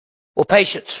Well,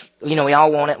 patience, we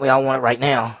all want it. We all want it right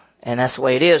now. And that's the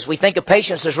way it is. We think of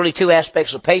patience, there's really two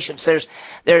aspects of patience.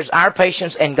 There's our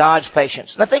patience and God's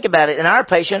patience. Now think about it. In our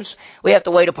patience, we have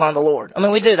to wait upon the Lord.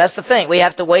 We do. That's the thing. We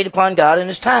have to wait upon God in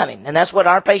His timing. And that's what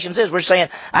our patience is. We're saying,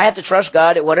 I have to trust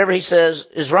God that whatever He says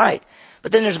is right.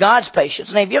 But then there's God's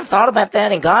patience. Now, have you ever thought about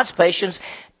that? In God's patience,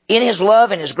 in His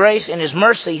love and His grace and His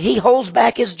mercy, He holds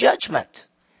back His judgment.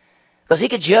 Because He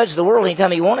could judge the world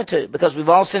anytime He wanted to. Because we've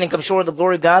all sinned and come short of the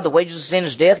glory of God. The wages of sin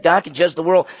is death. God can judge the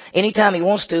world anytime He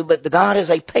wants to. But God is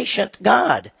a patient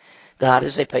God. God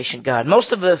is a patient God.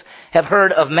 Most of us have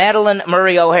heard of Madalyn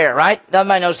Murray O'Hair, right?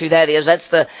 Everybody knows who that is. That's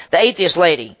the atheist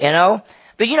lady, But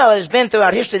there's been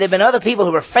throughout history, there have been other people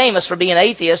who were famous for being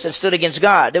atheists and stood against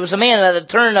God. There was a man at the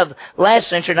turn of last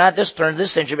century, not this turn of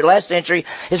this century, but last century.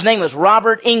 His name was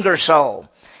Robert Ingersoll.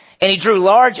 And he drew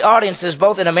large audiences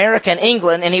both in America and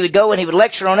England, and he would go and he would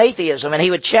lecture on atheism, and he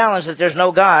would challenge that there's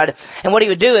no God. And what he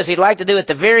would do is he'd like to do at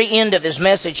the very end of his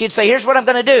message, he'd say, here's what I'm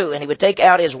going to do. And he would take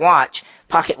out his watch,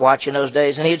 pocket watch in those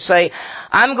days, and he'd say,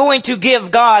 I'm going to give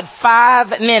God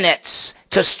 5 minutes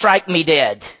to strike me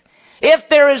dead. If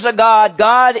there is a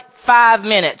God, 5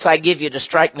 minutes I give you to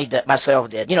strike me myself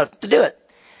dead, to do it.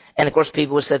 And of course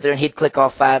people would sit there and he'd click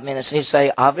off 5 minutes and he'd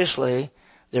say, obviously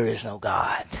there is no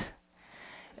God.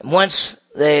 Once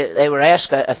they were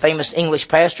asked, a famous English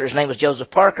pastor, his name was Joseph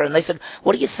Parker, and they said,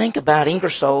 what do you think about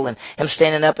Ingersoll and him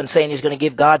standing up and saying he's going to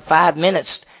give God 5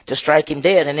 minutes to strike him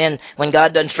dead? And then when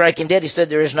God doesn't strike him dead, he said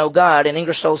there is no God. And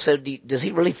Ingersoll said, does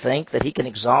he really think that he can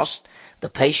exhaust the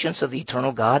patience of the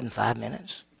eternal God in 5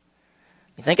 minutes?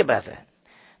 Think about that.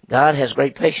 God has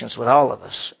great patience with all of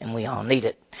us, and we all need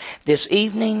it. This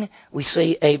evening, we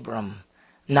see Abram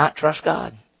not trust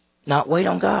God. Not wait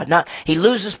on God. He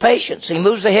loses patience. He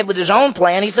moves ahead with his own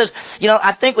plan. He says,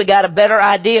 I think we got a better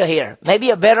idea here. Maybe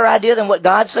a better idea than what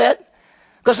God said.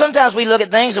 Because sometimes we look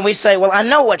at things and we say, well, I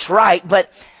know what's right,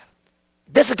 but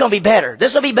this is going to be better.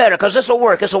 This will be better because this will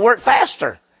work. This will work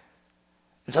faster.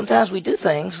 And sometimes we do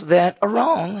things that are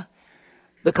wrong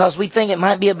because we think it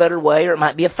might be a better way or it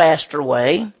might be a faster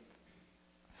way.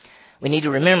 We need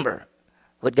to remember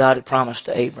what God had promised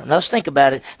to Abram. Now let's think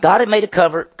about it. God had made a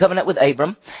covenant with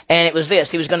Abram, and it was this.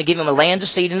 He was going to give him a land, a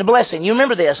seed, and a blessing. You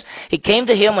remember this. He came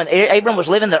to him when Abram was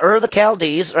living in the Ur of the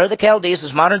Chaldees. Ur of the Chaldees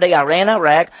is modern-day Iran,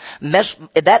 Iraq.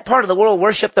 That part of the world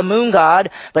worshiped the moon god,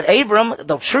 but Abram,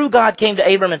 the true God, came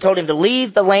to Abram and told him to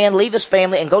leave the land, leave his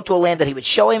family, and go to a land that He would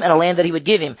show him and a land that He would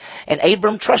give him. And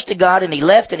Abram trusted God, and he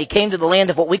left, and he came to the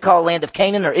land of what we call land of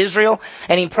Canaan or Israel,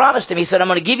 and He promised him, He said, I'm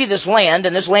going to give you this land,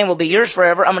 and this land will be yours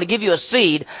forever. I'm going to give you a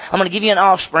seed. I'm going to give you an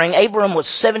offspring. Abram was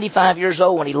 75 years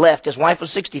old when he left. His wife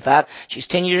was 65. She's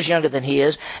 10 years younger than he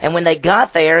is. And when they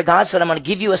got there, God said, I'm going to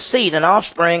give you a seed, an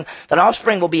offspring. That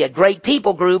offspring will be a great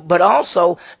people group, but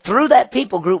also through that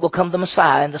people group will come the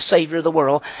Messiah and the Savior of the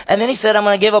world. And then He said, I'm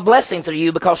going to give a blessing through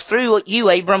you because through you,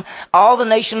 Abram, all the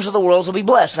nations of the world will be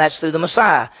blessed. And that's through the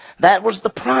Messiah. That was the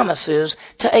promises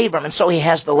to Abram. And so he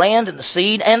has the land and the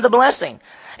seed and the blessing.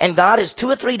 And God has 2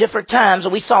 or 3 different times,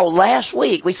 and we saw last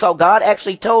week, God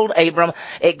actually told Abram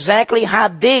exactly how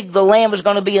big the land was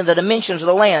going to be and the dimensions of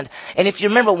the land. And if you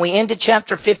remember, when we ended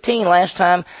chapter 15 last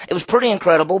time, it was pretty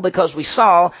incredible because we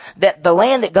saw that the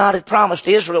land that God had promised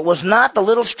to Israel was not the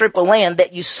little strip of land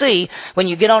that you see when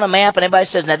you get on a map and everybody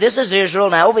says, now this is Israel,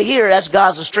 now over here that's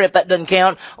Gaza Strip, that doesn't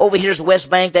count. Over here's the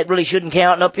West Bank, that really shouldn't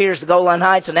count. And up here's the Golan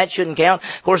Heights, and that shouldn't count.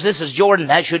 Of course, this is Jordan,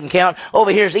 that shouldn't count.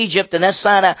 Over here's Egypt, and that's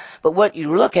Sinai. But what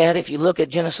you look at, if you look at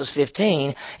Genesis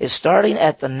 15, is starting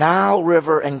at the Nile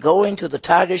River and going to the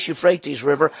Tigris-Euphrates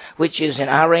River, which is in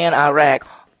Iran, Iraq.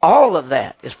 All of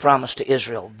that is promised to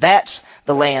Israel. That's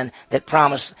the land that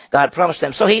God promised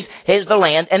them. So here's the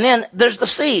land. And then there's the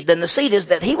seed. Then the seed is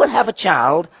that he would have a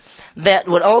child that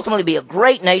would ultimately be a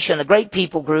great nation, a great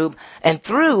people group, and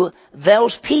through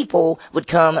those people would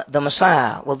come the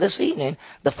Messiah. Well, this evening,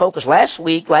 the focus,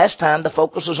 last time, the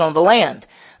focus was on the land.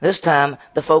 This time,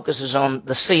 the focus is on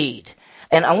the seed.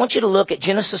 And I want you to look at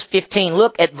Genesis 15.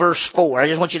 Look at verse 4. I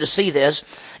just want you to see this.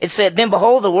 It said, then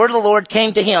behold, the word of the Lord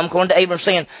came to him, according to Abram,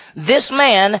 saying, this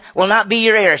man will not be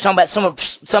your heir. It's talking about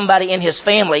somebody in his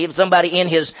family, somebody in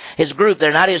his group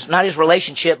there, not his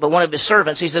relationship, but one of his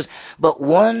servants. He says, but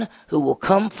one who will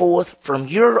come forth from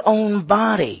your own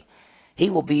body,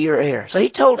 he will be your heir. So he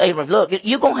told Abram, look,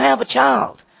 you're going to have a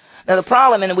child. Now the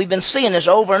problem, and we've been seeing this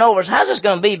over and over, is how's this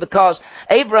going to be? Because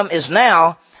Abram is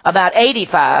now about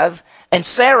 85, and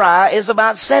Sarai is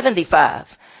about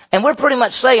 75. And we're pretty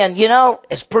much saying,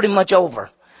 it's pretty much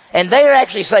over. And they're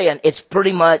actually saying it's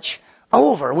pretty much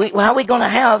over. How are we going to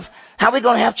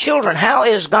have children? How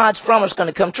is God's promise going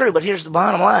to come true? But here's the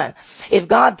bottom line. If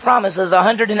God promises a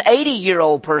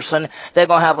 180-year-old person they're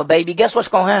going to have a baby, guess what's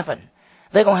going to happen?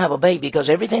 They're going to have a baby because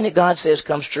everything that God says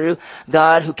comes true.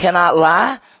 God, who cannot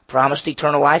lie, promised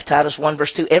eternal life. Titus 1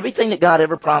 verse 2. Everything that God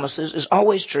ever promises is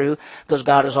always true because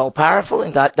God is all powerful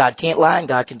and God can't lie and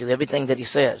God can do everything that he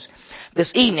says.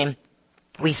 This evening,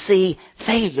 we see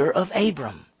failure of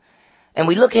Abram. And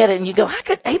we look at it and you go, how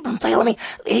could Abram fail? I mean,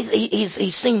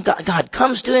 he's seen God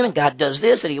comes to him and God does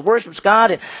this and he worships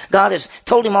God and God has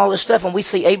told him all this stuff. And we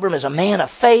see Abram as a man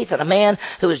of faith and a man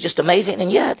who is just amazing.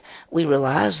 And yet we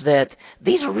realize that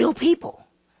these are real people.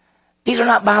 These are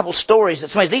not Bible stories.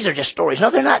 These are just stories. No,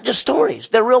 they're not just stories.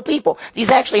 They're real people. These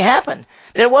actually happened.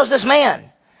 There was this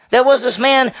man. There was this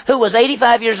man who was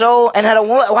 85 years old and had a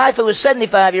wife who was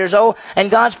 75 years old. And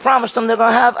God's promised them they're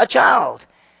going to have a child.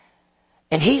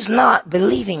 And he's not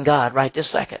believing God right this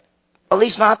second. At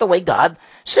least not the way God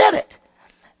said it.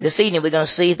 This evening we're going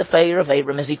to see the failure of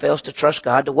Abram as he fails to trust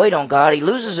God, to wait on God. He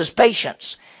loses his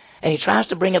patience. And he tries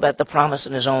to bring about the promise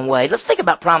in his own way. Let's think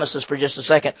about promises for just a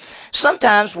second.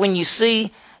 Sometimes when you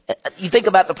think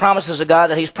about the promises of God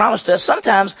that he's promised us,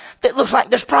 sometimes it looks like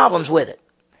there's problems with it.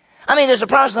 I mean, there's a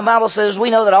promise in the Bible says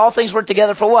we know that all things work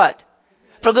together for what?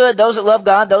 For good. Those that love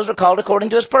God, those are called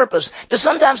according to his purpose. Do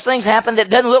sometimes things happen that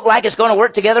doesn't look like it's going to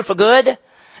work together for good?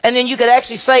 And then you could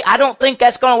actually say, I don't think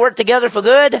that's going to work together for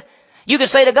good. You could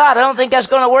say to God, I don't think that's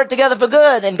going to work together for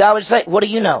good. And God would say, what do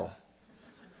you know?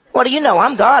 What do you know?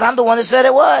 I'm God. I'm the one that said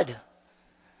it would.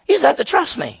 You just have to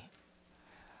trust me.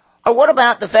 Or what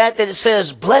about the fact that it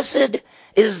says, blessed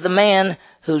is the man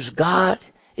whose God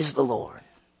is the Lord?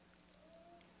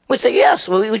 We say, yes,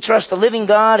 we trust the living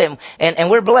God and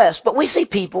we're blessed. But we see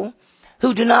people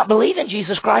who do not believe in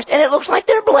Jesus Christ and it looks like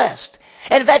they're blessed.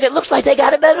 And in fact, it looks like they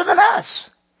got it better than us.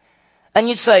 And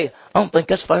you'd say, I don't think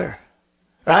that's fair.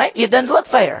 Right? It doesn't look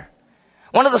fair.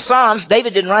 One of the Psalms,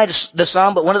 David didn't write the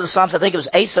Psalm, but one of the Psalms, I think it was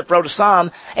Asaph, wrote a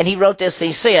Psalm, and he wrote this,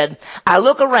 he said, I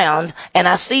look around and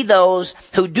I see those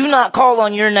who do not call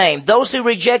on your name, those who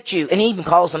reject you, and he even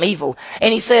calls them evil.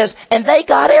 And he says, and they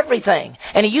got everything.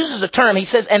 And he uses a term, he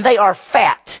says, and they are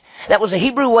fat. That was a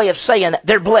Hebrew way of saying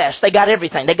they're blessed. They got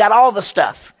everything. They got all the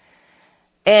stuff.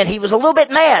 And he was a little bit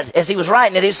mad as he was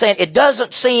writing it. He was saying, it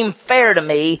doesn't seem fair to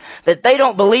me that they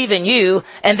don't believe in you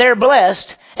and they're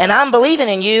blessed and I'm believing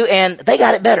in you and they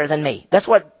got it better than me. That's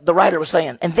what the writer was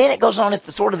saying. And then it goes on at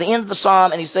the sort of the end of the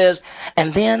psalm and he says,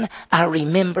 and then I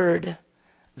remembered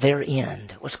their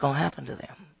end. What's going to happen to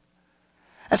them?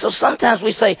 And so sometimes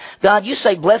we say, God, you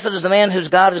say blessed is the man whose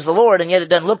God is the Lord, and yet it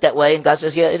doesn't look that way. And God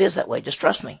says, yeah, it is that way. Just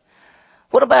trust me.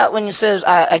 What about when it says,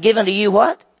 I give unto you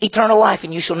what? Eternal life,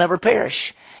 and you shall never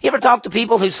perish. You ever talk to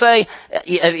people who say,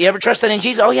 have you ever trusted in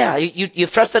Jesus? Oh, yeah.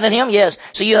 You've trusted in him? Yes.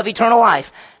 So you have eternal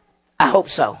life. I hope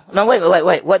so. No,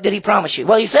 wait. What did he promise you?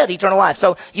 Well, he said eternal life,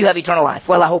 so you have eternal life.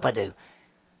 Well, I hope I do.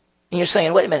 And you're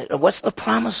saying, wait a minute, what's the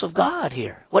promise of God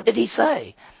here? What did he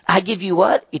say? I give you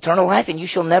what? Eternal life, and you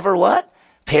shall never what?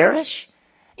 Perish?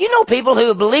 You know people who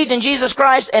have believed in Jesus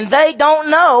Christ, and they don't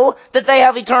know that they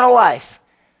have eternal life.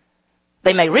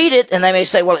 They may read it and they may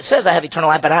say, well, it says I have eternal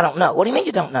life, but I don't know. What do you mean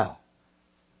you don't know?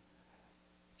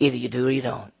 Either you do or you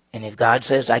don't. And if God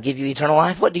says, I give you eternal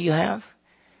life, what do you have?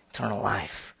 Eternal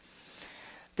life.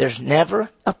 There's never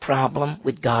a problem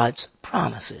with God's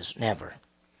promises. Never.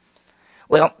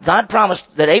 Well, God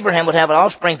promised that Abraham would have an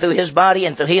offspring through his body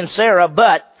and through he and Sarah,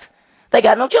 but they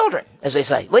got no children, as they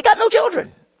say. We got no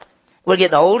children. We're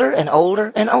getting older and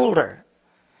older and older.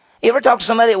 You ever talk to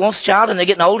somebody that wants a child and they're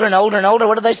getting older and older and older?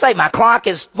 What do they say? My clock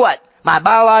is what? My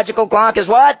biological clock is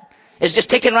what? It's just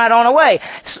ticking right on away.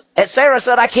 Sarah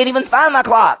said, I can't even find my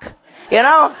clock.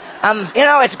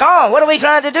 It's gone. What are we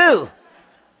trying to do?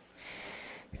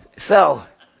 So,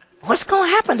 what's going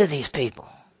to happen to these people?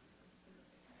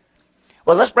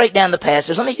 Well, let's break down the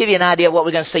passage. Let me give you an idea of what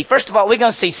we're going to see. First of all, we're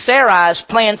going to see Sarai's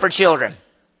plan for children.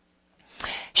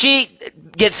 She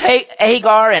gets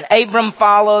Hagar and Abram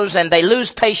follows and they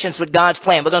lose patience with God's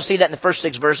plan. We're going to see that in the first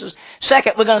 6 verses.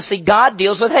 Second, we're going to see God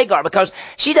deals with Hagar because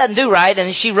she doesn't do right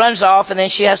and she runs off and then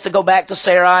she has to go back to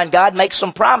Sarai and God makes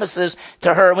some promises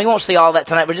to her. We won't see all that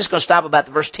tonight. We're just going to stop about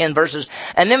the verse 10 verses.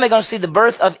 And then we're going to see the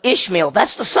birth of Ishmael.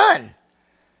 That's the son.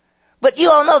 But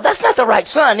you all know that's not the right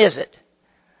son, is it?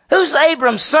 Who's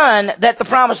Abram's son that the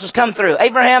promises come through?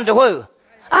 Abraham to who?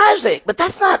 Isaac. But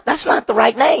that's not the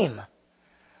right name.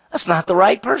 That's not the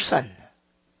right person.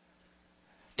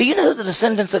 Do you know who the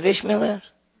descendants of Ishmael is?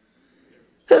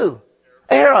 Who?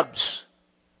 Arabs.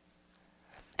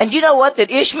 And you know what?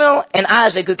 That Ishmael and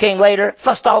Isaac, who came later,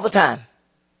 fussed all the time.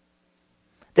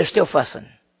 They're still fussing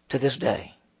to this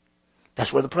day.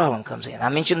 That's where the problem comes in. I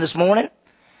mentioned this morning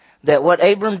that what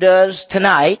Abram does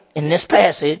tonight in this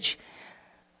passage,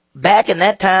 back in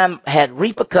that time, had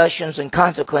repercussions and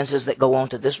consequences that go on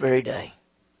to this very day.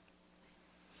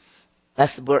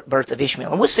 That's the birth of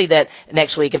Ishmael. And we'll see that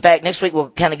next week. In fact, next week we'll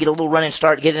kind of get a little running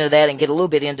start, get into that, and get a little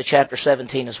bit into chapter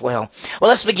 17 as well. Well,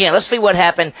 let's begin. Let's see what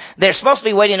happened. They're supposed to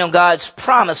be waiting on God's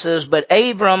promises, but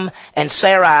Abram and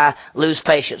Sarai lose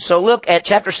patience. So look at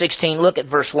chapter 16, look at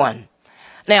verse 1.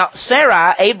 Now,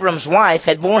 Sarai, Abram's wife,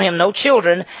 had borne him no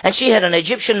children, and she had an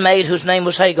Egyptian maid whose name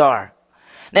was Hagar.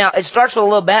 Now, it starts with a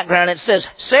little background. It says,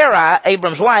 Sarai,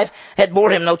 Abram's wife, had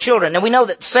borne him no children. Now, we know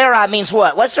that Sarai means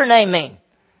what? What's her name mean?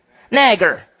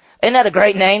 Nagger. Isn't that a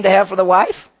great name to have for the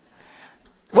wife?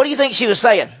 What do you think she was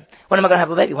saying? When am I going to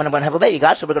have a baby? When am I going to have a baby?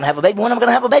 God said we're going to have a baby. When am I going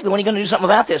to have a baby? When are you going to do something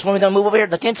about this? When are we going to move over here?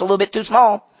 The tent's a little bit too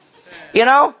small. You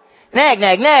know? Nag,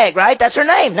 nag, nag, right? That's her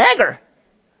name, Nagger.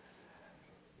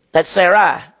 That's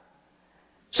Sarai.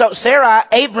 So Sarai,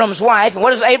 Abram's wife, and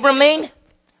what does Abram mean?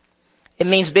 It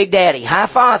means big daddy. High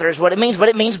father is what it means, but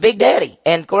it means big daddy.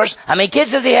 And of course, how many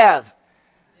kids does he have?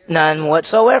 None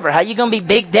whatsoever. How you going to be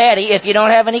big daddy if you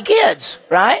don't have any kids,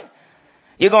 right?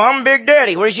 You go, I'm big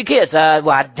daddy. Where's your kids? Well,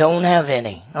 I don't have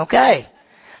any. Okay.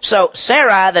 So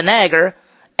Sarai, the nagger,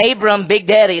 Abram, big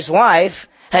daddy's wife,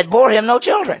 had bore him no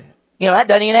children. You know, that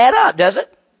doesn't even add up, does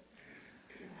it?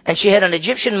 And she had an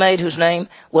Egyptian maid whose name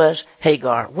was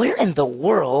Hagar. Where in the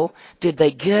world did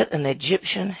they get an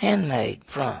Egyptian handmaid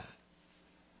from?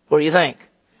 What do you think?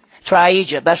 Try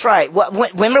Egypt. That's right.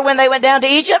 Remember when they went down to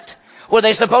Egypt? Were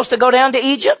they supposed to go down to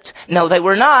Egypt? No, they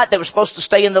were not. They were supposed to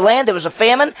stay in the land. There was a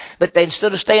famine, but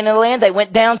instead of staying in the land, they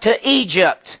went down to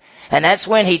Egypt. And that's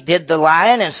when he did the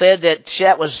lying and said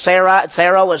that was Sarah.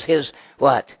 Sarah was his,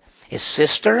 what? His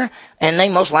sister. And they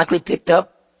most likely picked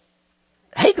up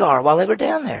Hagar while they were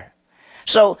down there.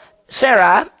 So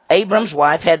Sarai, Abram's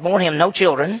wife, had borne him no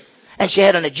children, and she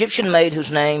had an Egyptian maid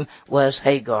whose name was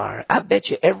Hagar. I bet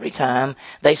you every time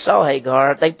they saw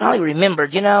Hagar, they probably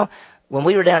remembered, you know, when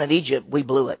we were down in Egypt, we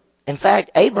blew it. In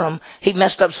fact, Abram, he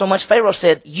messed up so much, Pharaoh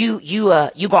said, you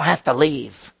gonna have to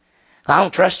leave. I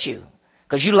don't trust you,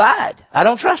 because you lied. I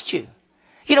don't trust you.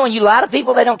 You know, when you lie to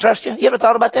people, they don't trust you. You ever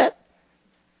thought about that?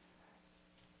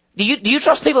 Do you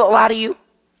trust people that lie to you?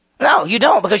 No, you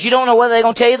don't, because you don't know whether they're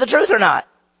going to tell you the truth or not.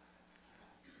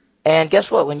 And guess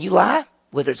what? When you lie,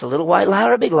 whether it's a little white lie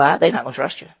or a big lie, they're not going to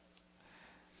trust you.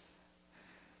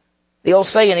 The old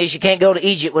saying is you can't go to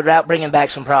Egypt without bringing back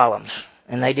some problems.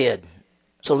 And they did.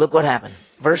 So look what happened.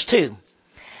 Verse 2.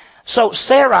 So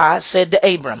Sarai said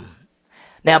to Abram,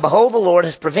 now behold, the Lord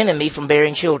has prevented me from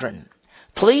bearing children.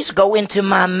 Please go into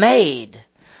my maid.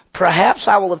 Perhaps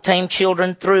I will obtain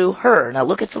children through her. Now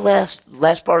look at the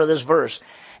last part of this verse.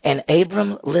 And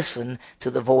Abram listened to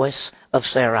the voice of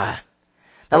Sarai.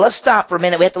 Now let's stop for a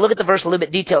minute. We have to look at the verse a little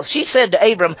bit detailed. She said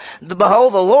to Abram,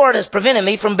 behold, the Lord has prevented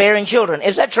me from bearing children.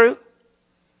 Is that true?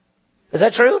 Is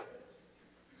that true?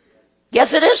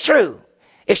 Yes, it is true.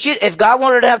 If God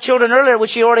wanted her to have children earlier, would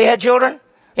she already had children?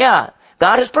 Yeah.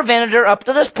 God has prevented her up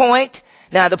to this point.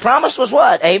 Now, the promise was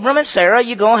what? Abram and Sarah,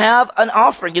 you're going to have an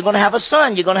offering. You're going to have a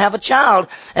son. You're going to have a child.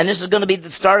 And this is going to be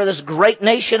the start of this great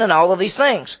nation and all of these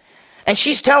things. And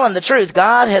she's telling the truth.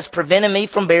 God has prevented me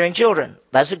from bearing children.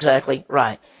 That's exactly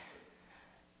right.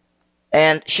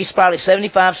 And she's probably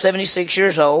 75, 76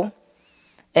 years old.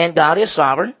 And God is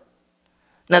sovereign.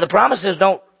 Now, the promise is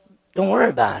don't worry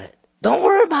about it. Don't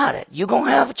worry about it. You're going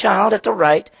to have a child at the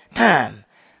right time.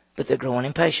 But they're growing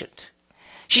impatient.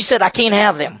 She said, I can't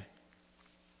have them.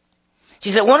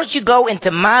 She said, why don't you go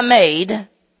into my maid?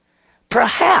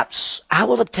 Perhaps I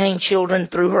will obtain children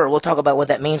through her. We'll talk about what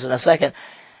that means in a second.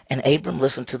 And Abram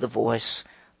listened to the voice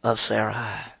of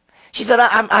Sarai. She said,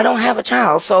 I don't have a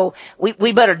child, so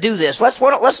we better do this.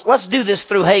 Let's do this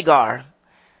through Hagar.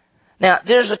 Now,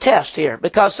 there's a test here.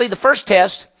 Because, see, the first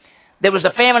test, there was a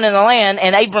famine in the land,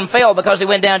 and Abram failed because he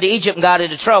went down to Egypt and got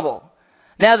into trouble.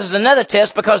 Now there's another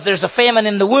test because there's a famine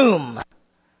in the womb.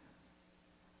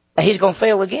 And he's going to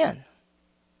fail again.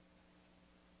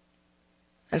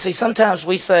 And see, sometimes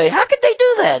we say, how could they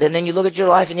do that? And then you look at your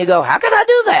life and you go, how could I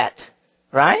do that?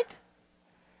 Right?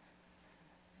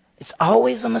 It's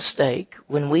always a mistake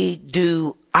when we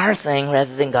do our thing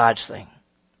rather than God's thing.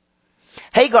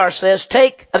 Sarai says,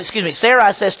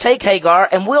 take Hagar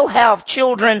and we'll have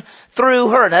children through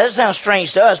her. Now that sounds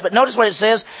strange to us, but notice what it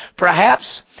says.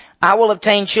 Perhaps I will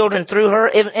obtain children through her.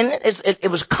 It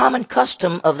was a common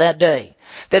custom of that day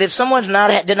that if someone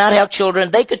did not have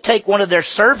children, they could take one of their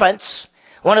servants,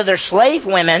 one of their slave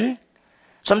women,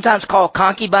 sometimes called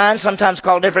concubines, sometimes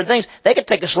called different things. They could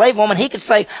take a slave woman. He could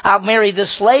say, I'll marry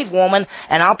this slave woman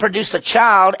and I'll produce a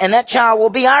child, and that child will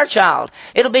be our child.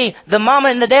 It'll be the mama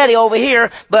and the daddy over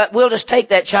here, but we'll just take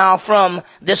that child from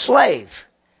this slave.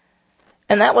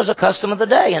 And that was a custom of the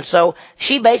day. And so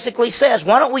she basically says,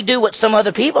 why don't we do what some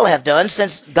other people have done?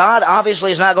 Since God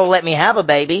obviously is not going to let me have a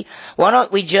baby, why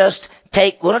don't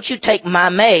you take my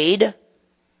maid,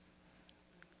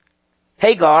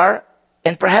 Hagar,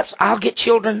 and perhaps I'll get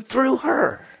children through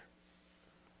her.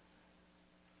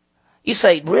 You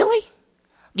say, really?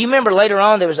 Do you remember later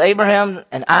on there was Abraham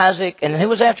and Isaac, and who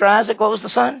was after Isaac? What was the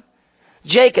son?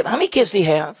 Jacob. How many kids did he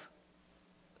have?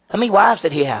 How many wives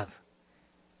did he have?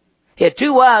 He had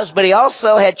 2 wives, but he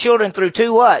also had children through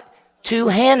 2 what? 2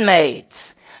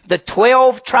 handmaids. The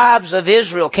 12 tribes of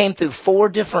Israel came through 4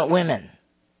 different women.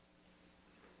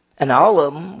 And all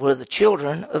of them were the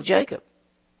children of Jacob.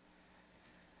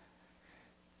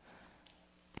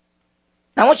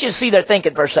 Now I want you to see their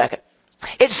thinking for a second.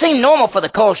 It seemed normal for the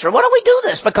culture. Why don't we do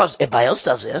this? Because everybody else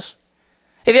does this.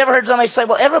 Have you ever heard somebody say,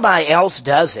 well, everybody else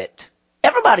does it?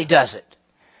 Everybody does it.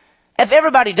 If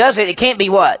everybody does it, it can't be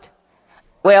what?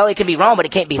 Well, it can be wrong, but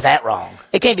it can't be that wrong.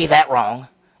 It can't be that wrong.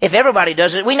 If everybody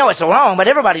does it, we know it's wrong, but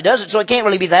everybody does it, so it can't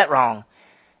really be that wrong.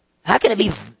 How can it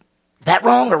be that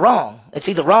wrong or wrong? It's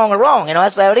either wrong or wrong.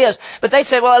 That's how it is. But they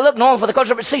said, well, it looked normal for the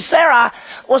culture. But see, Sarah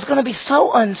was going to be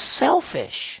so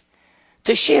unselfish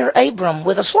to share Abram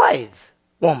with a slave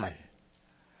woman.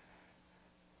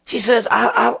 She says,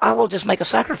 I will just make a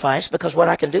sacrifice, because what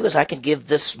I can do is I can give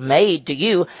this maid to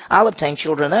you. I'll obtain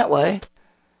children that way.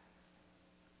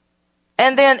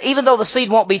 And then, even though the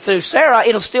seed won't be through Sarah,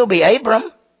 it'll still be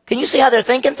Abram. Can you see how they're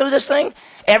thinking through this thing?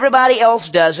 Everybody else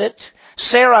does it.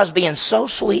 Sarah's being so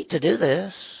sweet to do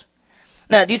this.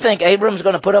 Now, do you think Abram's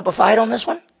going to put up a fight on this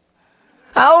one?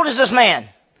 How old is this man?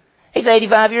 He's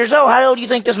 85 years old. How old do you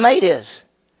think this maid is?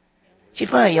 She's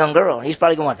probably a young girl. He's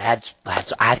probably going,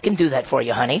 I can do that for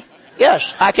you, honey.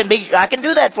 Yes, I can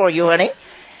do that for you, honey.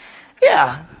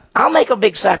 Yeah, I'll make a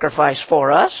big sacrifice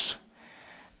for us.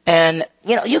 And,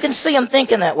 you can see them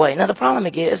thinking that way. Now, the problem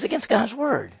again is against God's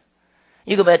word.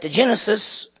 You go back to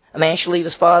Genesis, a man shall leave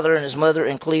his father and his mother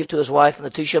and cleave to his wife, and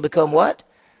the two shall become what?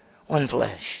 One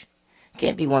flesh.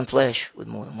 Can't be one flesh with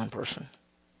more than one person.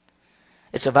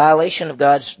 It's a violation of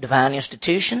God's divine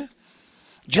institution.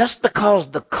 Just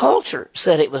because the culture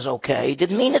said it was okay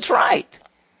didn't mean it's right.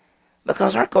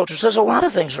 Because our culture says a lot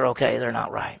of things are okay, they're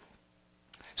not right.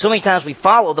 So many times we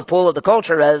follow the pull of the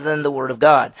culture rather than the Word of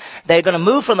God. They're going to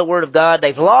move from the Word of God.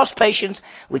 They've lost patience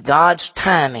with God's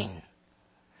timing.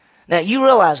 Now, you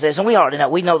realize this, and we already know.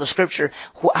 We know the Scripture.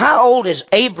 How old is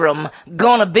Abram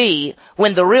going to be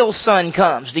when the real son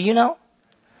comes? Do you know?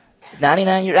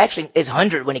 99 years. Actually, it's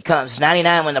 100 when he comes. It's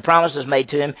 99 when the promise is made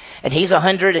to him. And he's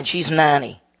 100 and she's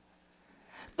 90.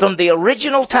 From the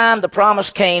original time the promise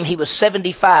came, he was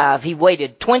 75. He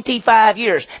waited 25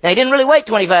 years. Now, he didn't really wait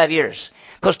 25 years.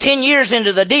 Because 10 years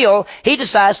into the deal, he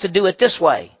decides to do it this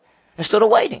way instead of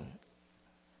waiting.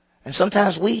 And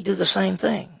sometimes we do the same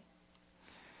thing.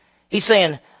 He's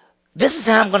saying, this is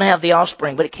how I'm going to have the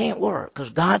offspring, but it can't work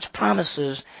because God's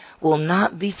promises will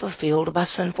not be fulfilled by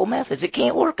sinful methods. It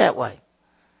can't work that way.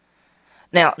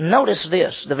 Now, notice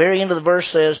this. The very end of the verse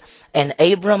says, and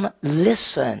Abram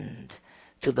listened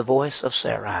to the voice of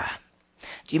Sarai.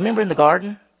 Do you remember in the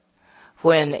garden?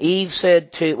 When Eve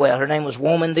said to, her name was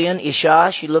woman then,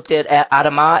 Isha, she looked at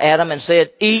Adam and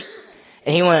said, eat.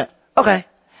 And he went, okay.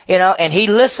 And he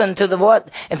listened to the what?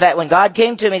 In fact, when God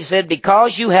came to him, he said,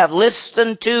 because you have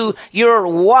listened to your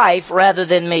wife rather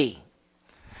than me.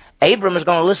 Abram is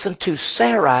going to listen to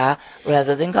Sarai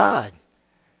rather than God.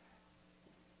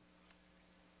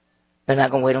 They're not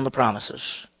going to wait on the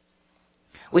promises.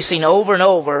 We've seen over and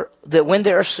over that when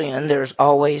there's sin, there's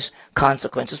always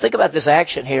consequences. Think about this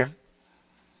action here.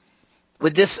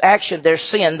 With this action, there's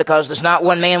sin because there's not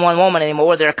one man, one woman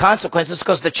anymore. There are consequences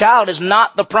because the child is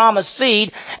not the promised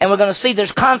seed. And we're going to see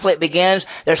there's conflict begins.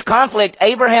 There's conflict,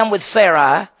 Abraham with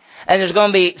Sarai. And there's going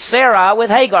to be Sarai with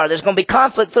Hagar. There's going to be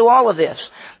conflict through all of this.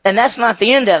 And that's not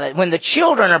the end of it. When the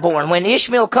children are born, when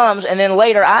Ishmael comes and then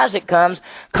later Isaac comes,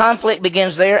 conflict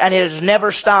begins there and it has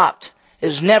never stopped. It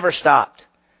has never stopped.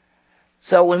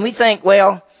 So when we think,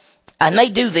 well, I may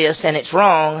do this and it's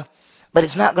wrong, but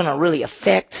it's not going to really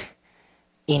affect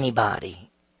anybody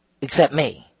except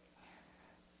me.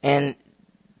 And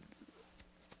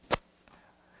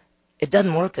it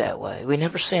doesn't work that way. We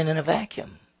never sin in a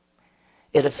vacuum.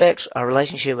 It affects our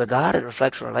relationship with God. It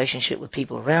reflects our relationship with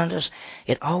people around us.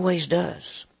 It always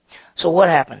does. So what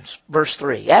happens? Verse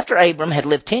 3. After Abram had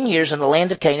lived 10 years in the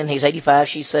land of Canaan, he's 85,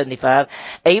 she's 75,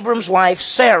 Abram's wife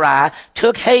Sarai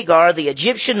took Hagar, the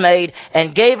Egyptian maid,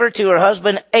 and gave her to her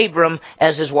husband Abram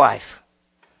as his wife.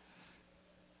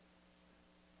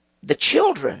 The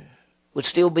children would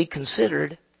still be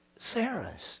considered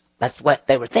Sarah's. That's what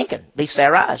they were thinking, these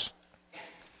Sarai's.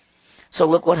 So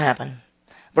look what happened.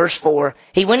 Verse 4,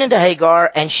 he went into Hagar,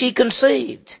 and she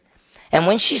conceived. And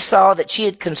when she saw that she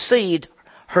had conceived,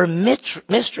 her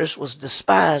mistress was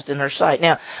despised in her sight.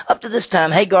 Now, up to this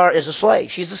time, Hagar is a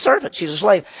slave. She's a servant. She's a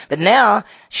slave. But now,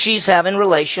 she's having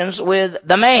relations with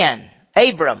the man,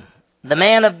 Abram, the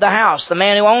man of the house, the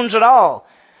man who owns it all.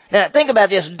 Now, think about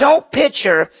this. Don't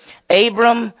picture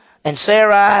Abram and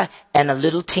Sarai and a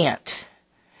little tent.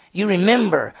 You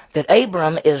remember that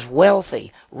Abram is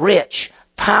wealthy, rich,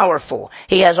 powerful.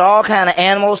 He has all kind of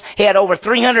animals. He had over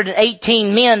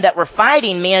 318 men that were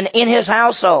fighting men in his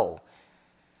household.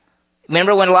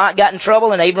 Remember when Lot got in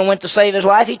trouble and Abram went to save his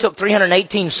life? He took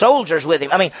 318 soldiers with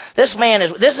him. I mean, this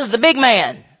is the big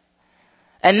man.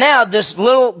 And now this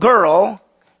little girl,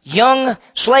 young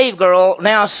slave girl,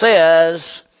 now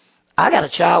says, I got a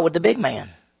child with the big man,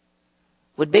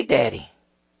 with Big Daddy.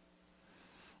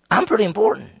 I'm pretty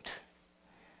important.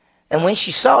 And when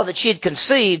she saw that she had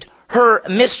conceived, her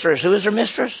mistress, who is her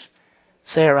mistress?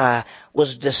 Sarai,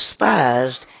 was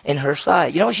despised in her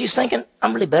sight. You know what she's thinking?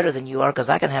 I'm really better than you are because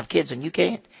I can have kids and you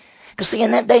can't. Because see,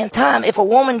 in that day and time, if a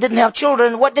woman didn't have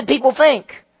children, what did people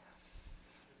think?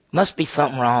 Must be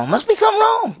something wrong. Must be something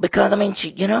wrong. Because, I mean,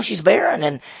 she's barren.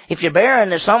 And if you're barren,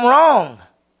 there's something wrong.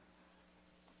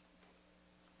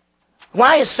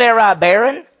 Why is Sarai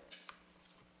barren?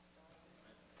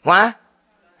 Why?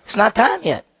 It's not time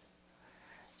yet.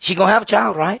 She's going to have a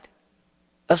child, right?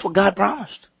 That's what God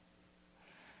promised.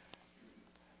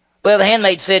 Well, the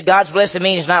handmaid said, God's blessing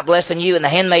me, he's not blessing you. And the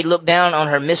handmaid looked down on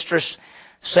her mistress,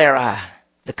 Sarai.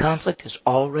 The conflict has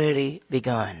already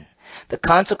begun. The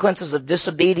consequences of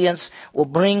disobedience will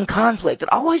bring conflict.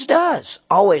 It always does.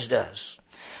 Always does.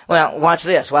 Well, watch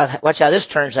this. Watch how this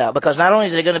turns out. Because not only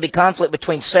is there going to be conflict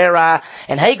between Sarai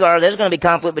and Hagar, there's going to be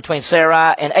conflict between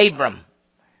Sarai and Abram.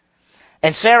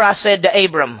 And Sarai said to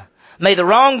Abram, may the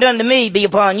wrong done to me be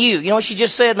upon you. You know what she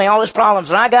just said? May all these problems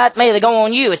that I got, may they go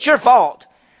on you. It's your fault.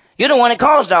 You're the one that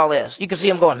caused all this. You can see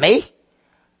him going, me?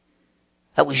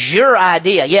 That was your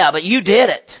idea. Yeah, but you did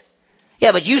it.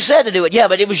 Yeah, but you said to do it. Yeah,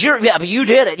 but you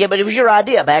did it. Yeah, but it was your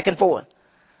idea. Back and forth.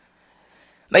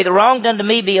 May the wrong done to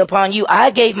me be upon you.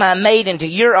 I gave my maid into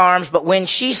your arms, but when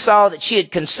she saw that she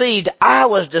had conceived, I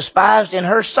was despised in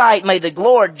her sight. May the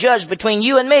Lord judge between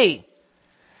you and me.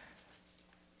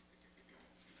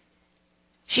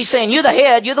 She's saying, you're the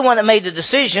head. You're the one that made the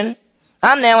decision.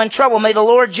 I'm now in trouble. May the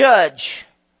Lord judge.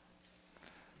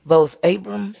 Both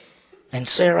Abram and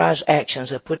Sarai's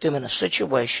actions have put them in a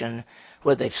situation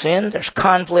where they've sinned, there's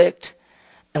conflict,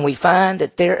 and we find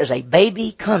that there is a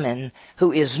baby coming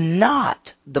who is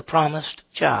not the promised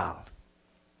child.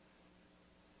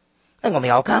 There's going to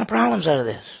be all kinds of problems out of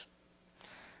this.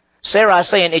 Sarai's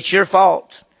saying, it's your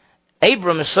fault.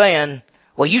 Abram is saying,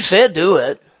 well, you said do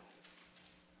it.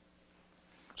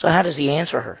 So how does he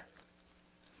answer her?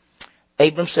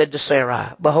 Abram said to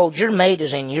Sarai, behold, your maid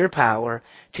is in your power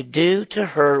to do to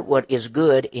her what is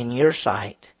good in your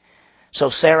sight. So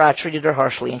Sarai treated her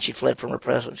harshly, and she fled from her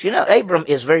presence. You know, Abram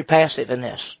is very passive in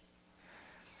this.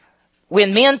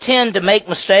 When men tend to make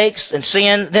mistakes and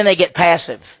sin, then they get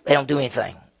passive. They don't do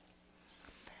anything.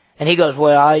 And he goes,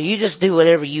 well, you just do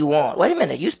whatever you want. Wait a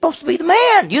minute, you're supposed to be the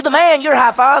man. You're the man. You're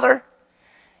high father.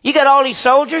 You got all these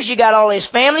soldiers, you got all this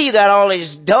family, you got all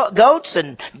these goats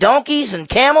and donkeys and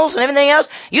camels and everything else.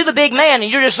 You're the big man,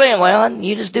 and you're just saying, well,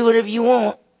 you just do whatever you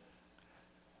want.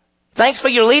 Thanks for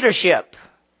your leadership.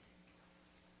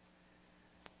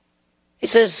 He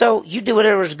says, so you do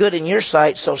whatever is good in your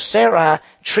sight. So Sarai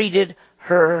treated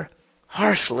her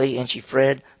harshly, and she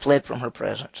fled from her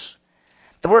presence.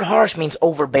 The word harsh means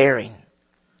overbearing.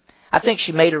 I think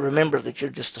she made her remember that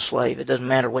you're just a slave. It doesn't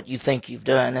matter what you think you've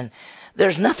done. And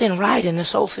there's nothing right in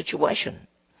this whole situation.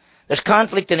 There's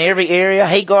conflict in every area.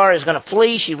 Hagar is going to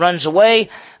flee. She runs away.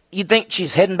 You think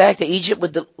she's heading back to Egypt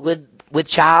with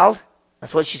child?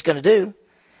 That's what she's going to do.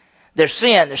 There's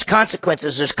sin. There's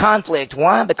consequences. There's conflict.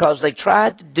 Why? Because they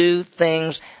tried to do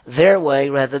things their way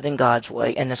rather than God's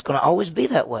way. And it's going to always be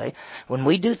that way. When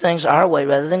we do things our way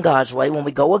rather than God's way, when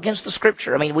we go against the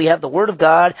Scripture, I mean, we have the Word of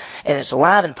God, and it's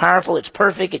alive and powerful. It's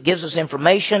perfect. It gives us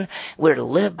information. We're to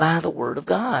live by the Word of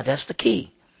God. That's the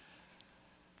key.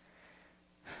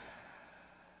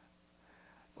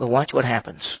 Well, watch what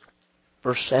happens.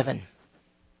 Verse 7.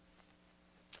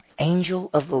 Angel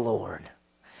of the Lord.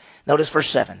 Notice verse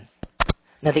 7.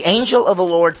 Now the angel of the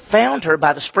Lord found her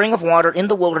by the spring of water in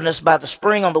the wilderness, by the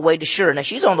spring on the way to Shur. Now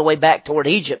she's on the way back toward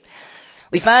Egypt.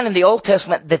 We find in the Old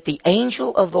Testament that the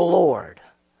angel of the Lord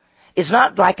is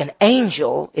not like an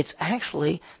angel. It's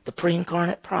actually the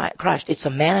pre-incarnate Christ. It's a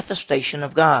manifestation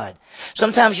of God.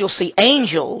 Sometimes you'll see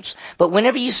angels, but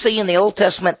whenever you see in the Old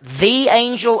Testament the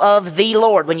angel of the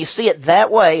Lord, when you see it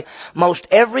that way, most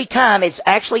every time it's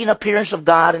actually an appearance of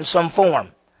God in some form.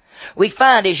 We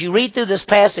find as you read through this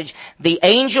passage, the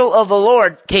angel of the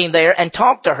Lord came there and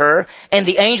talked to her, and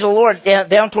the angel of the Lord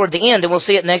down toward the end, and we'll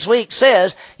see it next week,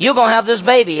 says, you're going to have this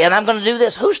baby, and I'm going to do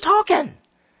this. Who's talking?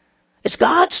 It's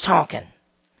God's talking.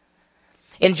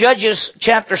 In Judges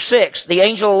chapter 6, the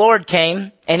angel of the Lord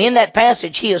came, and in that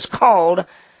passage he is called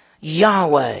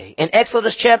Yahweh. In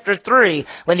Exodus chapter 3,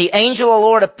 when the angel of the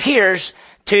Lord appears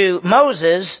to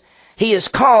Moses, he is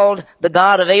called the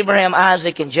God of Abraham,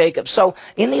 Isaac, and Jacob. So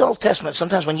in the Old Testament,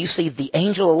 sometimes when you see the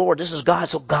angel of the Lord, this is God.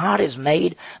 So God has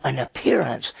made an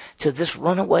appearance to this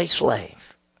runaway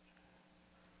slave.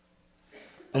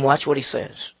 And watch what he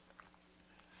says.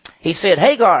 He said,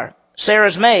 Hagar,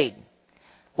 Sarah's maid,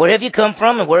 where have you come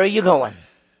from and where are you going?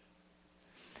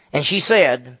 And she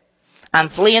said, I'm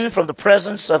fleeing from the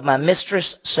presence of my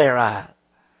mistress Sarai.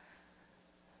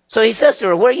 So he says to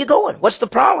her, where are you going? What's the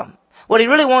problem? What he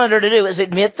really wanted her to do is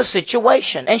admit the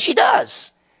situation. And she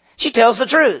does. She tells the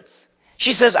truth.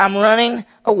 She says, I'm running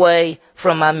away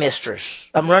from my mistress.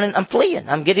 I'm fleeing.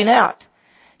 I'm getting out.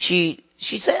 She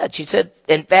said,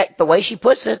 in fact, the way she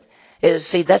puts it is,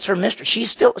 see, that's her mistress.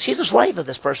 She's a slave of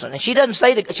this person. And she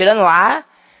doesn't lie.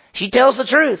 She tells the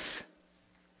truth.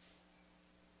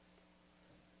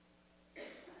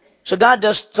 So God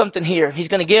does something here. He's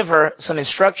going to give her some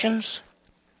instructions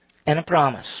and a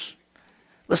promise.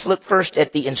 Let's look first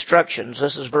at the instructions.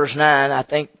 This is verse 9. I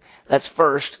think that's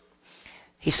first.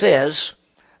 He says,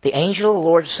 the angel of the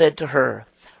Lord said to her,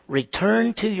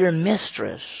 return to your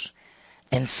mistress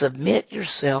and submit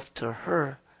yourself to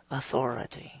her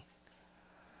authority.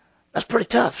 That's a pretty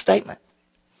tough statement.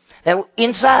 Now,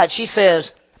 inside she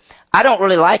says, I don't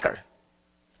really like her.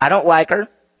 I don't like her.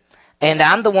 And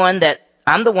I'm the one that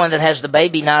has the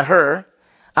baby, not her.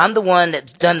 I'm the one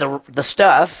that's done the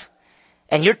stuff.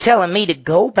 And you're telling me to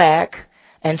go back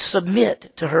and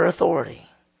submit to her authority.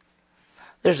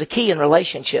 There's a key in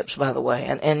relationships, by the way.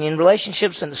 And in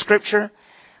relationships in the Scripture,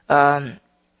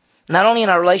 not only in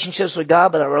our relationships with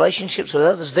God, but our relationships with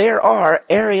others, there are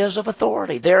areas of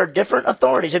authority. There are different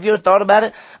authorities. Have you ever thought about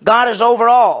it? God is over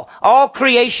all. All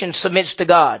creation submits to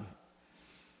God.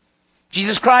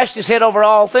 Jesus Christ is head over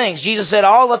all things. Jesus said,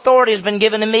 all authority has been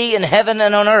given to me in heaven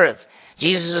and on earth.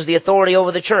 Jesus is the authority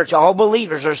over the church. All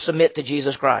believers are submit to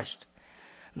Jesus Christ.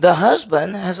 The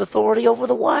husband has authority over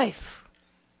the wife.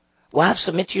 Wives,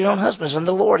 submit to your own husbands and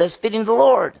the Lord as fitting the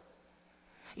Lord.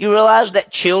 You realize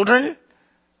that children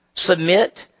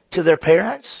submit to their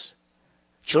parents?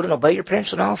 Children, obey your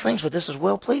parents in all things, for this is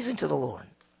well-pleasing to the Lord.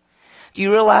 Do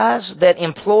you realize that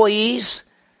employees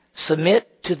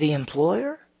submit to the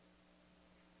employer?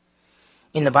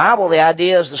 In the Bible, the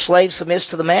idea is the slave submits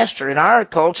to the master. In our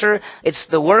culture, it's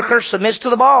the worker submits to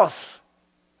the boss.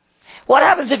 What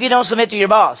happens if you don't submit to your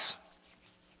boss?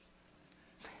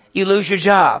 You lose your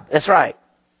job. That's right.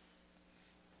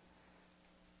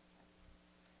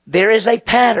 There is a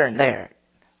pattern there.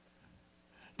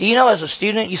 Do you know as a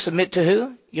student you submit to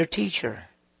who? Your teacher.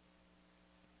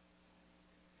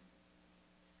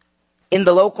 In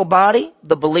the local body,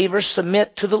 the believers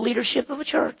submit to the leadership of a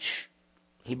church.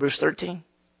 Hebrews 13.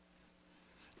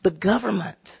 The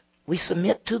government. We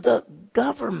submit to the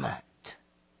government.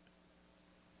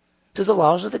 To the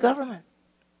laws of the government.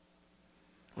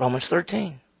 Romans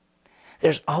 13.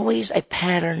 There's always a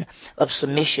pattern of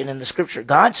submission in the Scripture.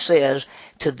 God says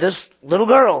to this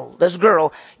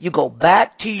girl, you go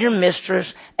back to your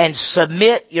mistress and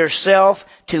submit yourself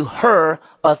to her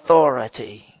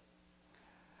authority.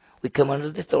 We come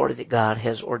under the authority that God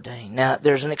has ordained. Now,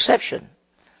 there's an exception.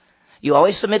 You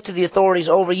always submit to the authorities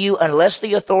over you unless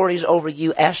the authorities over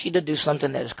you ask you to do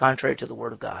something that is contrary to the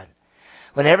Word of God.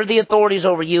 Whenever the authorities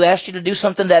over you ask you to do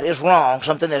something that is wrong,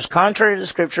 something that is contrary to the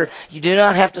Scripture, you do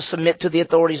not have to submit to the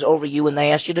authorities over you when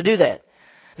they ask you to do that.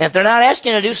 Now, if they're not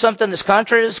asking you to do something that's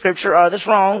contrary to the Scripture or that's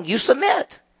wrong, you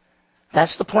submit.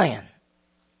 That's the plan.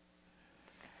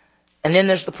 And then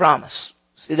there's the promise.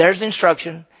 See, there's the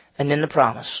instruction and then the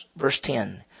promise. Verse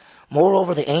 10.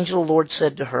 Moreover, the angel of the Lord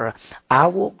said to her, I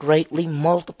will greatly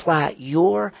multiply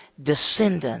your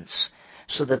descendants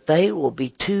so that they will be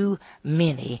too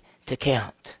many to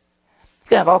count. You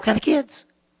can have all kinds of kids.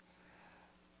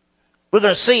 we're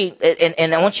going to see,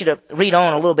 and I want you to read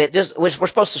on a little bit. We're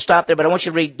supposed to stop there, but I want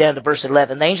you to read down to verse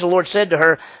 11. The angel of the Lord said to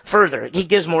her further, he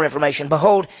gives more information.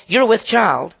 Behold, you're with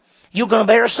child. You're going to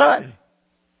bear a son.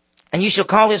 And you shall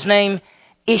call his name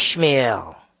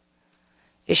Ishmael.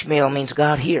 Ishmael means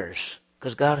God hears,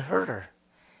 because God heard her.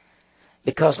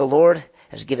 Because the Lord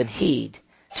has given heed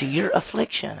to your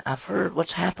affliction. I've heard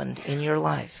what's happened in your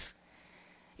life.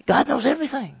 God knows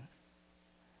everything.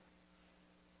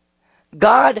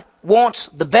 God wants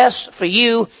the best for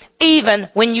you even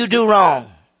when you do wrong.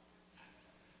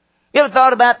 You ever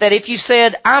thought about that? If you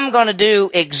said, I'm going to do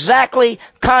exactly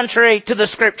contrary to the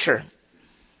Scripture.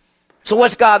 So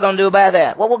what's God going to do about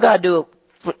that? What will God do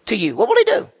to you? What will He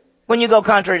do when you go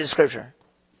contrary to Scripture?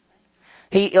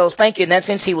 He'll spank you in that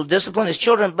sense. He will discipline His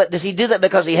children. But does He do that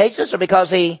because He hates us or because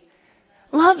He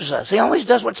loves us? He always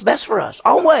does what's best for us.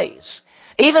 Always.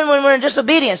 Even when we're in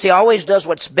disobedience, He always does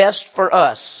what's best for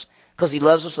us. Because He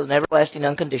loves us with an everlasting,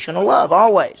 unconditional love.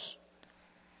 Always.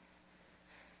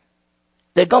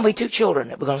 There are going to be two children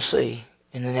that we're going to see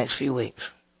in the next few weeks.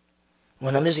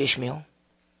 One of them is Ishmael,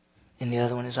 and the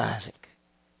other one is Isaac.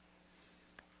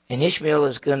 And Ishmael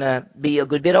is going to be a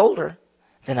good bit older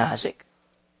than Isaac.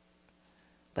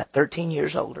 About 13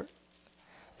 years older.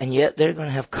 And yet they're going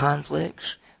to have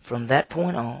conflicts from that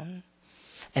point on.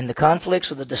 And the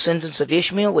conflicts of the descendants of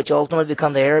Ishmael, which ultimately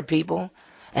become the Arab people,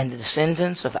 and the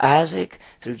descendants of Isaac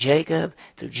through Jacob,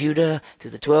 through Judah,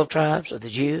 through the 12 tribes of the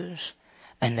Jews.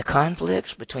 And the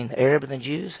conflicts between the Arab and the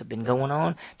Jews have been going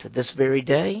on to this very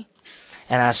day.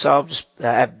 And I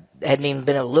hadn't even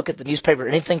been able to look at the newspaper or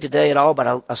anything today at all,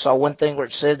 but I saw one thing where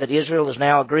it said that Israel has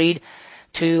now agreed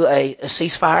to a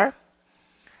ceasefire.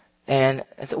 And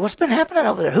I thought, what's been happening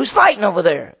over there? Who's fighting over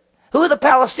there? Who are the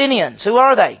Palestinians? Who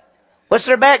are they? What's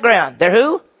their background? They're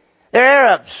who? They're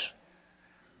Arabs.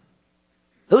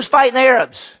 Who's fighting the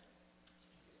Arabs?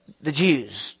 The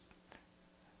Jews.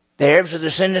 The Arabs are the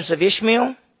descendants of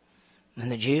Ishmael,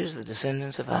 and the Jews are the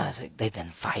descendants of Isaac. They've been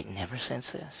fighting ever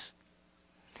since this.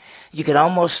 You could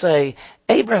almost say,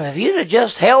 Abram, if you'd have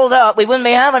just held up, we wouldn't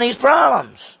be having these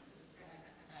problems.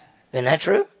 Isn't that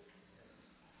true?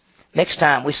 Next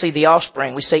time we see the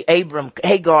offspring, we see Abram,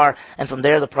 Hagar, and from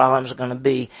there the problems are going to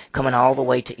be coming all the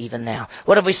way to even now.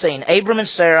 What have we seen? Abram and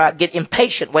Sarah get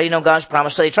impatient waiting on God's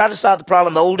promise. So they try to solve the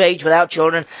problem of old age without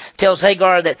children. Tells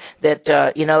Hagar that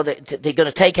they're going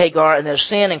to take Hagar, and there's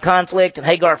sin and conflict, and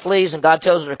Hagar flees, and God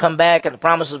tells her to come back and the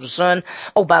promise of a son.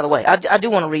 Oh, by the way, I do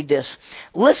want to read this.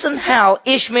 Listen how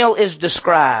Ishmael is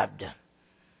described.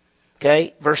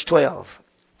 Okay, verse 12.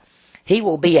 He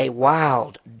will be a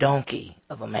wild donkey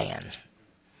of a man.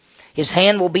 His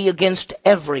hand will be against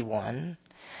everyone.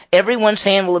 Everyone's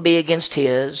hand will be against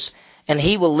his, and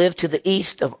he will live to the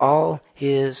east of all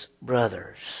his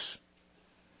brothers.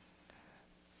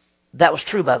 That was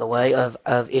true, by the way, of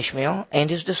Ishmael and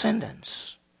his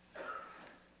descendants.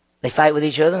 They fight with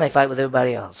each other and they fight with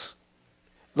everybody else.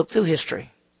 Look through history.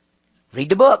 Read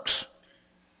the books.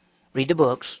 Read the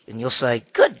books, and you'll say,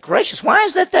 good gracious, why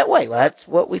is that way? Well, that's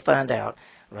what we find out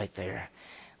right there.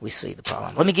 We see the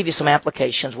problem. Let me give you some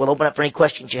applications. We'll open up for any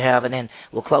questions you have, and then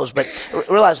we'll close. But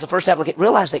realize the first application,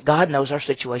 realize that God knows our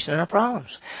situation and our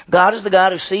problems. God is the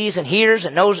God who sees and hears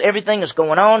and knows everything that's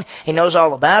going on. He knows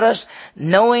all about us.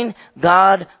 Knowing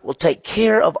God will take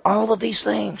care of all of these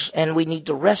things, and we need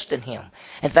to rest in Him.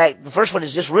 In fact, the first one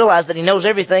is just realize that He knows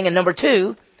everything, and number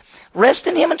two, rest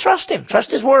in Him and trust Him.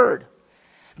 Trust His Word.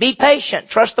 Be patient.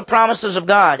 Trust the promises of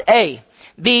God.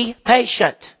 Be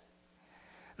patient.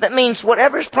 That means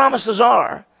whatever His promises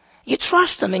are, you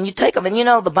trust them and you take them. And you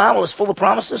know, the Bible is full of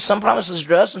promises. Some promises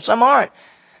are us and some aren't.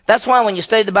 That's why when you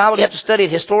study the Bible, you have to study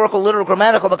it historical, literal,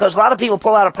 grammatical, because a lot of people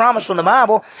pull out a promise from the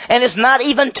Bible and it's not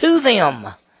even to them.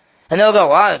 And they'll go,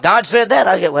 well, God said that.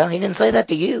 I go, well, He didn't say that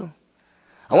to you.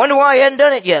 I wonder why He hadn't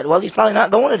done it yet. Well, He's probably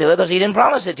not going to do it because He didn't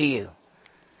promise it to you.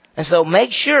 And so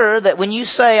make sure that when you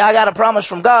say, I got a promise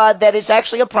from God, that it's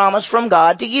actually a promise from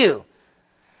God to you.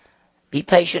 Be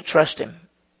patient, trust Him.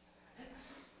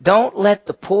 Don't let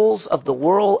the pulls of the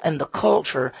world and the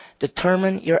culture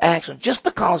determine your action. Just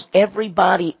because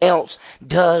everybody else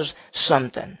does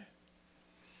something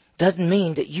doesn't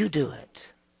mean that you do it.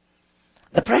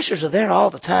 The pressures are there all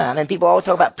the time, and people always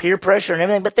talk about peer pressure and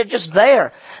everything, but they're just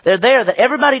there. They're there that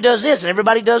everybody does this, and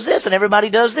everybody does this, and everybody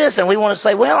does this, and we want to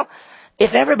say, well,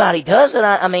 if everybody does it,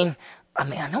 I mean,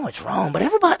 I know it's wrong, but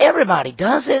everybody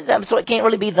does it, so it can't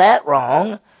really be that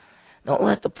wrong. Don't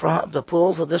let the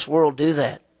pulls of this world do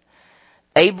that.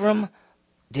 Abram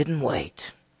didn't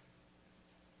wait.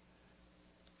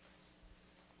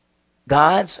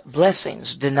 God's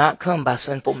blessings did not come by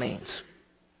sinful means.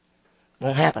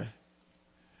 Won't happen.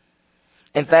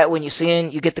 In fact, when you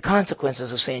sin, you get the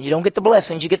consequences of sin. You don't get the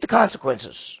blessings, you get the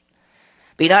consequences.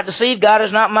 Be not deceived, God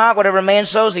is not mocked. Whatever a man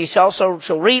sows, he also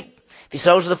shall reap. If he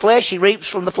sows to the flesh, he reaps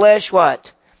from the flesh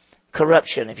what?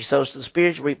 Corruption. If he sows to the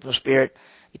Spirit, you reap from the Spirit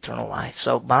eternal life.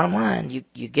 So bottom line,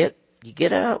 you get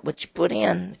out what you put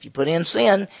in. If you put in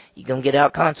sin, you're going to get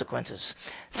out consequences.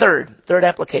 Third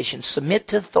application, submit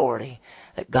to authority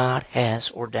that God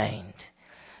has ordained.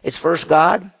 It's first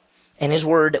God and His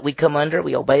Word that we come under.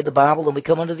 We obey the Bible and we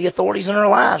come under the authorities in our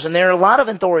lives. And there are a lot of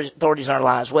authorities in our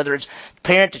lives, whether it's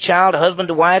parent to child, a husband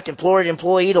to wife, employer to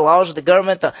employee, the laws of the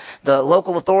government, the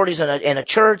local authorities in a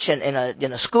church and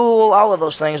in a school, all of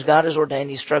those things. God has ordained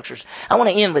these structures. I want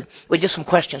to end with just some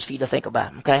questions for you to think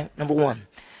about, okay? Number one,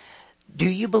 do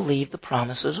you believe the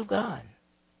promises of God?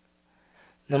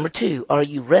 Number two, are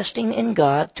you resting in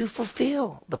God to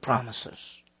fulfill the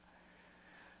promises?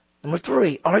 Number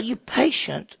three, are you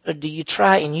patient or do you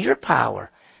try in your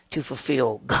power to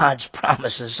fulfill God's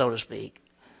promises, so to speak?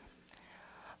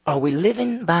 Are we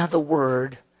living by the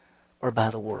Word or by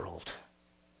the world?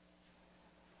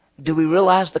 Do we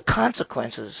realize the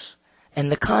consequences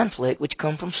and the conflict which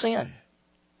come from sin?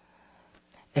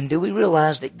 And do we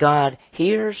realize that God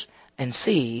hears and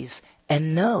sees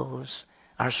and knows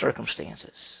our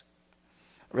circumstances?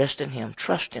 Rest in Him.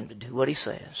 Trust Him to do what He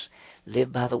says.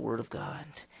 Live by the Word of God.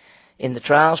 In the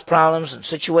trials, problems, and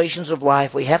situations of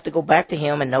life, we have to go back to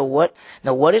Him and know what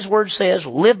His Word says,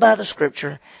 live by the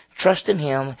Scripture, trust in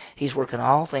Him. He's working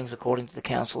all things according to the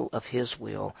counsel of His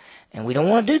will. And we don't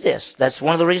want to do this. That's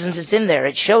one of the reasons it's in there.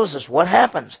 It shows us what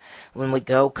happens when we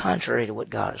go contrary to what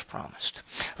God has promised.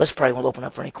 Let's pray. We'll open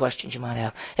up for any questions you might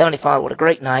have. Heavenly Father, what a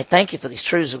great night. Thank you for these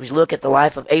truths as we look at the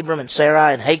life of Abram and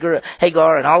Sarai and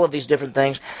Hagar and all of these different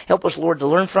things. Help us, Lord, to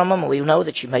learn from them. And we know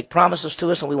that you make promises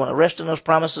to us, and we want to rest in those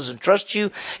promises and trust you.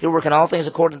 You're working all things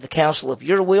according to the counsel of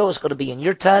your will. It's going to be in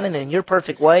your timing and in your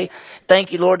perfect way.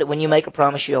 Thank you, Lord, that when you make a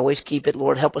promise, you always keep it.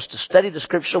 Lord, help us to study the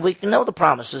Scripture so we can know the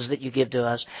promises that you give to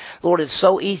us. Lord, it's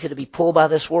so easy to be pulled by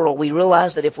this world. We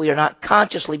realize that if we are not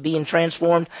consciously being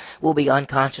transformed, we'll be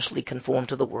unconsciously conformed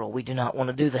to the world. We do not want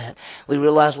to do that. We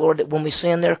realize, Lord, that when we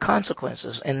sin, there are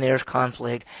consequences and there's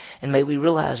conflict. And may we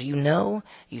realize you know,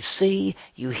 you see,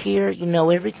 you hear, you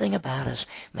know everything about us.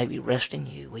 May we rest in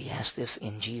you. We ask this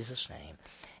in Jesus' name.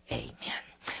 Amen.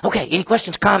 Okay, any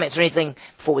questions, comments, or anything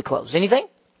before we close? Anything?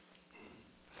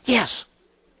 Yes.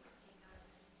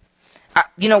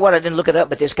 You know what? I didn't look it up,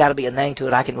 but there's got to be a name to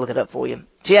it. I can look it up for you.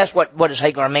 She asked what does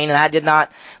Hagar mean, and I did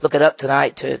not look it up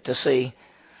tonight to see.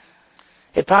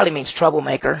 It probably means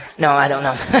troublemaker. No, I don't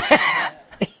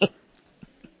know.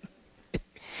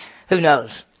 Who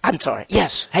knows? I'm sorry.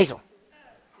 Yes, Hazel.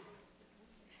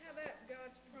 How about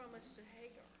God's promise to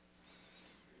Hagar?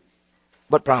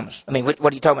 What promise? I mean, what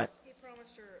are you talking about? He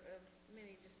promised her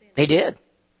many descendants. He did.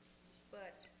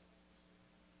 But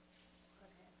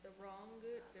the wrong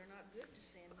good, they're not good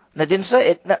descendants. They didn't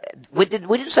say it. No, we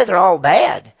didn't say they're all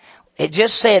bad. It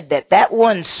just said that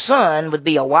one son would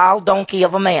be a wild donkey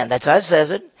of a man. That's how it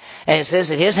says it. And it says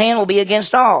that his hand will be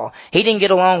against all. He didn't get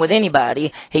along with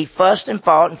anybody. He fussed and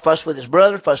fought and fussed with his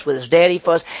brother, fussed with his daddy,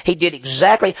 He did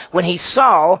exactly when he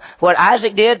saw what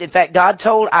Isaac did. In fact, God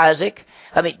told Isaac,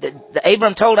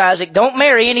 Abram told Isaac, don't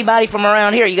marry anybody from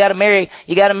around here. You got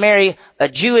to marry a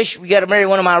Jewish, you got to marry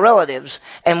one of my relatives.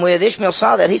 And when Ishmael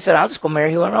saw that, he said, I'll just go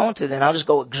marry who I want to. Then I'll just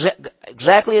go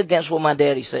exactly against what my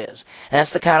daddy says. And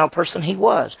that's the kind of person he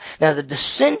was. Now, the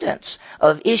descendants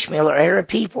of Ishmael are Arab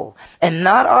people. And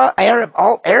not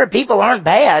all Arab people aren't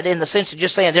bad in the sense of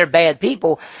just saying they're bad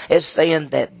people. It's saying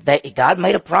that God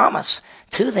made a promise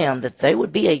to them that they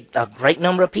would be a great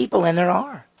number of people, and there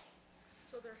are.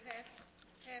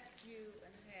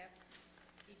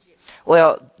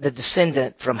 Well, the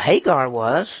descendant from Hagar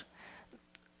was,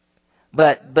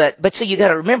 but see, you got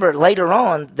to remember later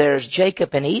on there's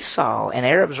Jacob and Esau, and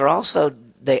Arabs are also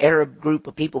the Arab group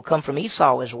of people come from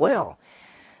Esau as well,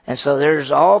 and so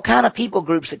there's all kind of people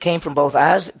groups that came from both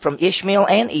from Ishmael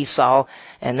and Esau,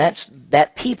 and that's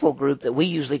that people group that we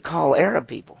usually call Arab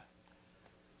people.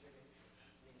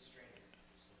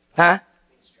 Huh?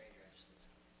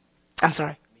 I'm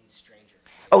sorry.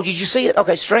 Oh, did you see it?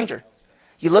 Okay, stranger.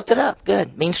 You looked it up.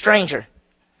 Good. Means stranger.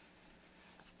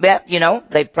 Yeah,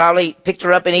 they probably picked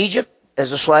her up in Egypt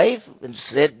as a slave and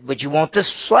said, would you want this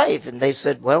slave? And they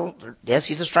said, well, yes,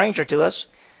 he's a stranger to us.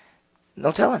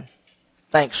 No telling.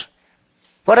 Thanks.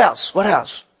 What else?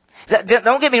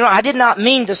 Don't get me wrong. I did not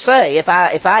mean to say if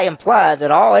I implied that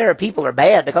all Arab people are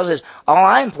bad, because all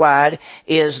I implied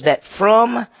is that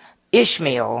from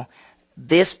Ishmael,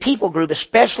 this people group,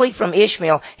 especially from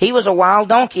Ishmael, he was a wild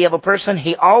donkey of a person.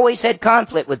 He always had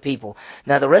conflict with people.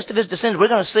 Now, the rest of his descendants, we're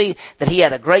going to see that he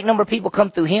had a great number of people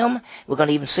come through him. We're going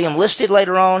to even see them listed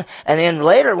later on. And then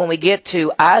later, when we get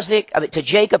to to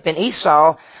Jacob and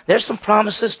Esau, there's some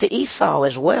promises to Esau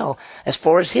as well, as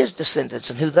far as his descendants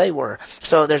and who they were.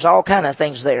 So there's all kind of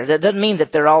things there. That doesn't mean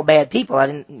that they're all bad people. I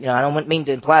don't mean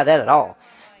to imply that at all.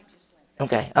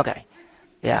 Okay.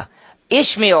 Yeah.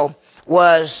 Ishmael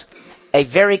was a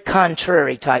very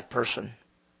contrary type person.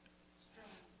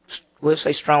 We'll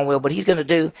say strong-willed, but he's going to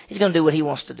do what he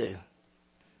wants to do.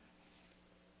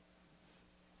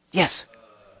 Yes.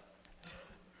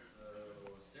 So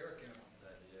Sarah came up with this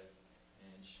idea,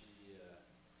 and she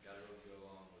got her to go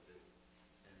along with it.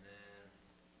 And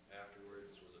then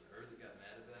afterwards, was it her that got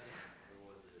mad about it,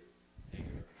 or was it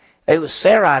Hagar? It was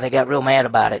Sarai that got real mad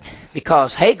about it,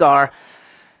 because Hagar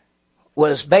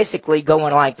was basically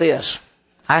going like this: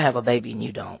 I have a baby and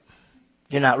you don't.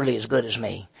 You're not really as good as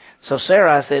me. So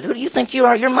Sarai said, who do you think you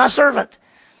are? You're my servant.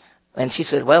 And she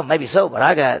said, well, maybe so, but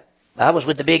I was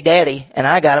with the Big Daddy and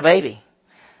I got a baby.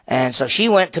 And so she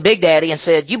went to Big Daddy and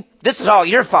said, this is all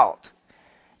your fault.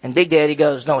 And Big Daddy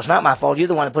goes, no, it's not my fault. You're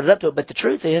the one who put it up to it. But the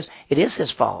truth is, it is his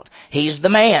fault. He's the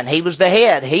man. He was the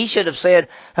head. He should have said,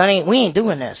 honey, we ain't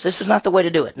doing this. This is not the way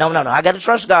to do it. No. I got to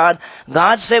trust God.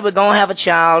 God said we're going to have a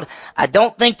child. I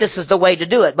don't think this is the way to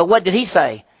do it. But what did he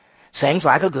say? Seems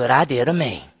like a good idea to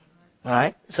me. All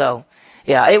right? So,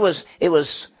 yeah, it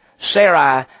was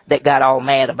Sarai that got all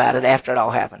mad about it after it all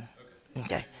happened.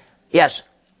 Okay. Yes.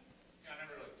 I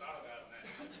never really thought of that in that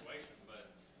situation, but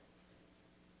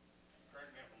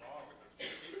correct me if I'm wrong, but there's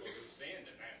two people who sinned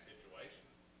in that situation.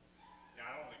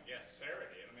 Now, I don't think guess Sarah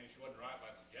did. I mean, she wasn't right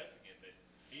by suggesting it, but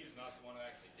she's not the one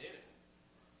that actually did it.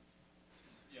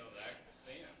 The actual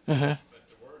sin. Mm-hmm. But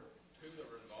there were two that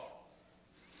were involved.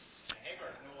 And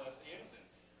Hagar's no less innocent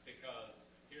because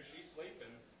here she's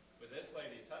sleeping with this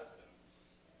lady's husband.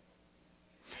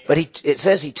 But it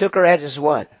says he took her as his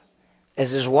what? As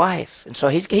his wife. And so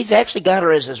he's actually got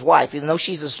her as his wife, even though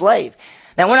she's a slave.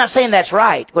 Now, we're not saying that's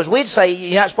right, because we'd say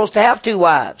you're not supposed to have two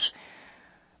wives.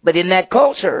 But in that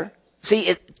culture,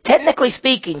 technically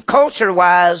speaking,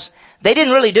 culture-wise, they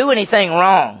didn't really do anything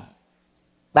wrong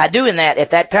by doing that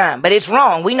at that time. But it's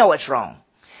wrong. We know it's wrong.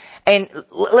 And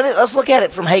let's look at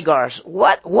it from Hagar's.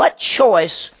 What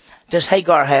choice does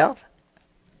Hagar have?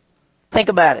 Think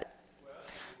about it.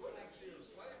 Well, she was a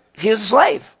slave. She was a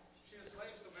slave. She was a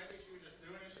slave, so maybe she was just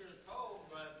doing as she was told,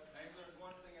 but maybe there's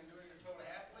one thing in doing what you're told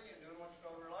happily and doing what you're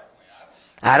told reluctantly.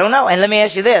 I don't know. And let me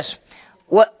ask you this.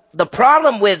 What the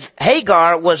problem with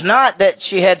Hagar was not that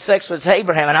she had sex with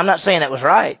Abraham, and I'm not saying that was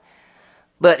right,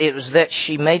 but it was that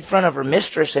she made fun of her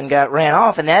mistress and ran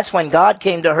off. And that's when God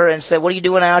came to her and said, what are you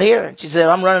doing out here? And she said,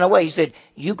 I'm running away. He said,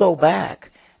 you go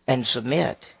back and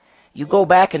submit. You go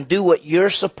back and do what you're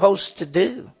supposed to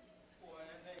do. Well,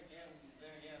 and then again,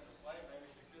 as a slave, maybe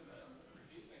she couldn't have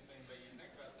refused anything, but you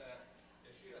think about that.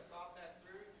 If she had thought that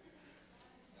through,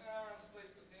 I'm sleep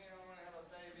with him, I'm going to have a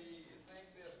baby. You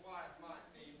think this wife might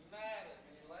be mad at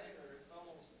me later. It's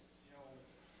almost,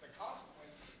 the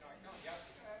consequences are going to come. Yeah,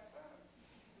 she's going to have a son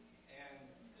and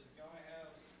is going to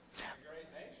have a great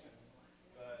nation,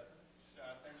 but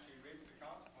I think she reaped the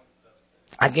consequences of it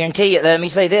too. I guarantee you, let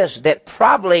me say this, that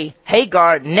probably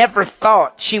Hagar never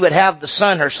thought she would have the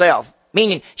son herself.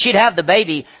 Meaning, she'd have the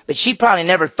baby, but she probably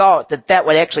never thought that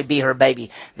would actually be her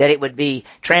baby. That it would be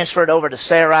transferred over to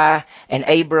Sarai and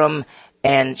Abram,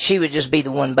 and she would just be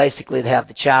the one basically to have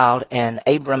the child, and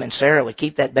Abram and Sarah would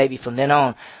keep that baby from then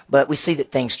on. But we see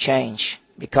that things change,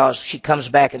 because she comes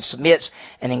back and submits,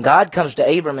 and then God comes to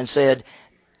Abram and said,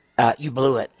 you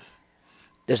blew it.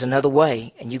 There's another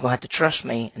way, and you're going to have to trust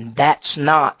me, and that's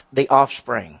not the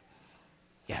offspring.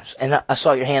 Yes, and I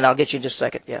saw your hand. I'll get you in just a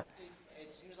second. Yeah.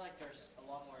 It seems like there's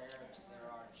a lot more Arabs than there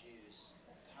are Jews.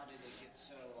 How did it get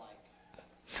so,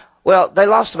 Well, they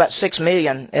lost about 6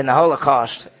 million in the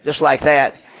Holocaust, just like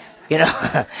that.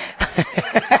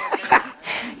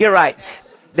 You're right.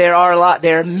 There are a lot.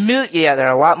 There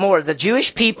are a lot more. The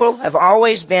Jewish people have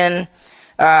always been.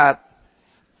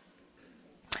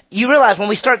 You realize when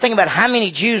we start thinking about how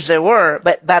many Jews there were,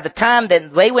 but by the time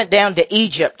that they went down to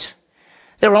Egypt,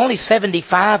 there were only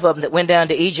 75 of them that went down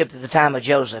to Egypt at the time of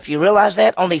Joseph. You realize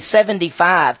that? Only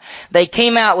 75. They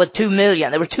came out with 2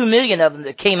 million. There were 2 million of them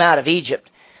that came out of Egypt.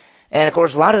 And of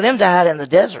course, a lot of them died in the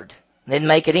desert. Didn't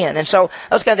make it in. And so,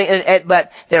 I was kind of thinking,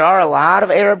 but there are a lot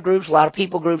of Arab groups, a lot of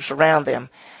people groups around them.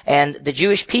 And the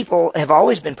Jewish people have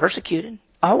always been persecuted.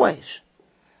 Always.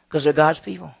 Because they're God's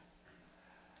people.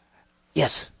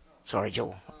 Yes. Sorry,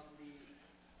 Joel.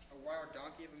 a wild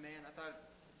donkey of a man? I thought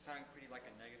it sounded pretty like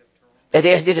a negative term. It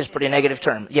is a pretty negative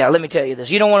term. Yeah, let me tell you this.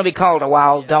 You don't want to be called a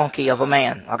wild donkey of a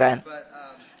man, okay? But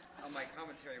on my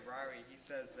commentary, Ryrie, he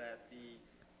says that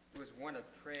it was one of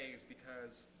praise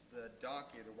because the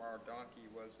wild donkey,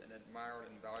 was an admired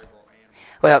and valuable animal.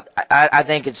 Well, I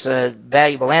think it's a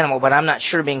valuable animal, but I'm not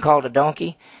sure being called a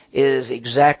donkey is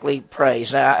exactly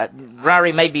praise. Now,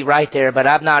 Ryrie may be right there, but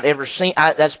I've not ever seen,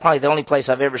 that's probably the only place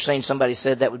I've ever seen somebody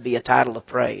said that would be a title of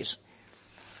praise.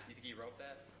 You think he wrote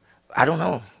that? I don't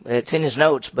know. It's in his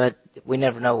notes, but we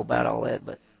never know about all that,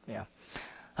 but yeah.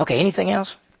 Okay, anything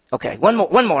else? Okay, one more.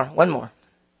 What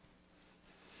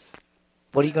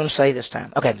are you going to say this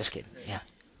time? Okay, I'm just kidding. Yeah.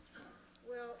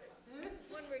 Well,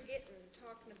 when we're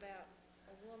talking about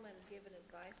a woman giving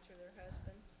advice to their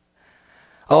husbands,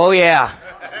 Oh, yeah. I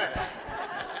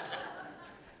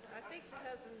think the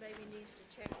husband maybe needs to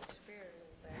check his spirit a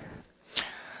little better.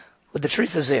 Well, the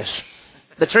truth is this.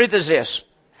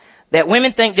 That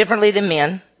women think differently than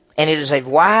men, and it is a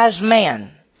wise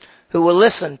man who will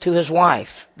listen to his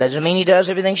wife. That doesn't mean he does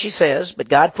everything she says, but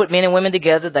God put men and women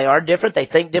together. They are different. They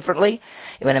think differently.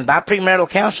 And in my premarital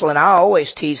counseling, I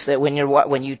always teach that when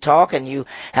you talk and you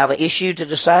have an issue to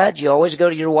decide, you always go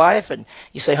to your wife and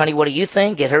you say, honey, what do you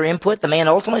think? Get her input. The man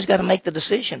ultimately has got to make the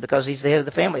decision because he's the head of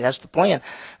the family. That's the plan.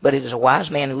 But it is a wise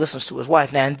man who listens to his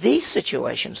wife. Now, in these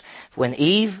situations, when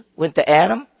Eve went to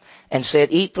Adam and said,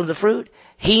 eat from the fruit,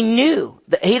 he knew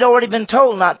that he'd already been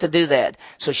told not to do that.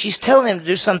 So she's telling him to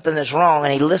do something that's wrong,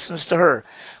 and he listens to her.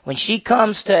 When she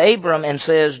comes to Abram and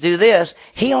says, do this,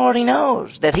 he already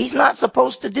knows that he's not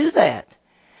supposed to do that.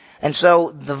 And so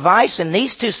the vice in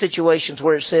these two situations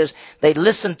where it says they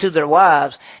listened to their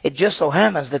wives, it just so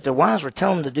happens that their wives were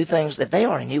telling them to do things that they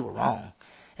already knew were wrong,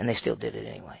 and they still did it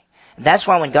anyway. And that's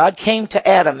why when God came to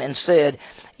Adam and said,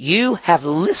 you have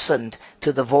listened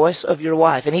to the voice of your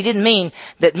wife. And he didn't mean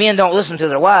that men don't listen to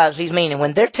their wives. He's meaning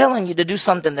when they're telling you to do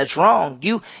something that's wrong,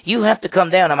 you have to come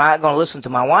down. Am I going to listen to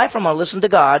my wife or am I going to listen to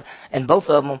God? And both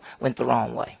of them went the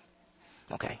wrong way.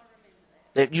 Okay.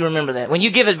 You remember that. When you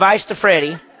give advice to Freddie.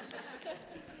 You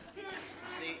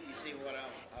see what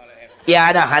I ought to ask. Yeah,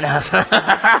 I know.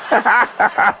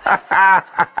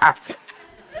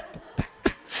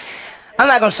 I'm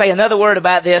not going to say another word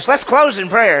about this. Let's close in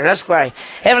prayer. Let's pray.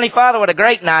 Heavenly Father, what a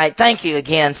great night. Thank you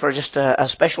again for just a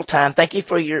special time. Thank you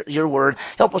for your word.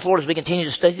 Help us, Lord, as we continue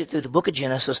to study it through the book of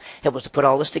Genesis. Help us to put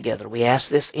all this together. We ask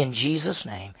this in Jesus'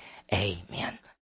 name. Amen.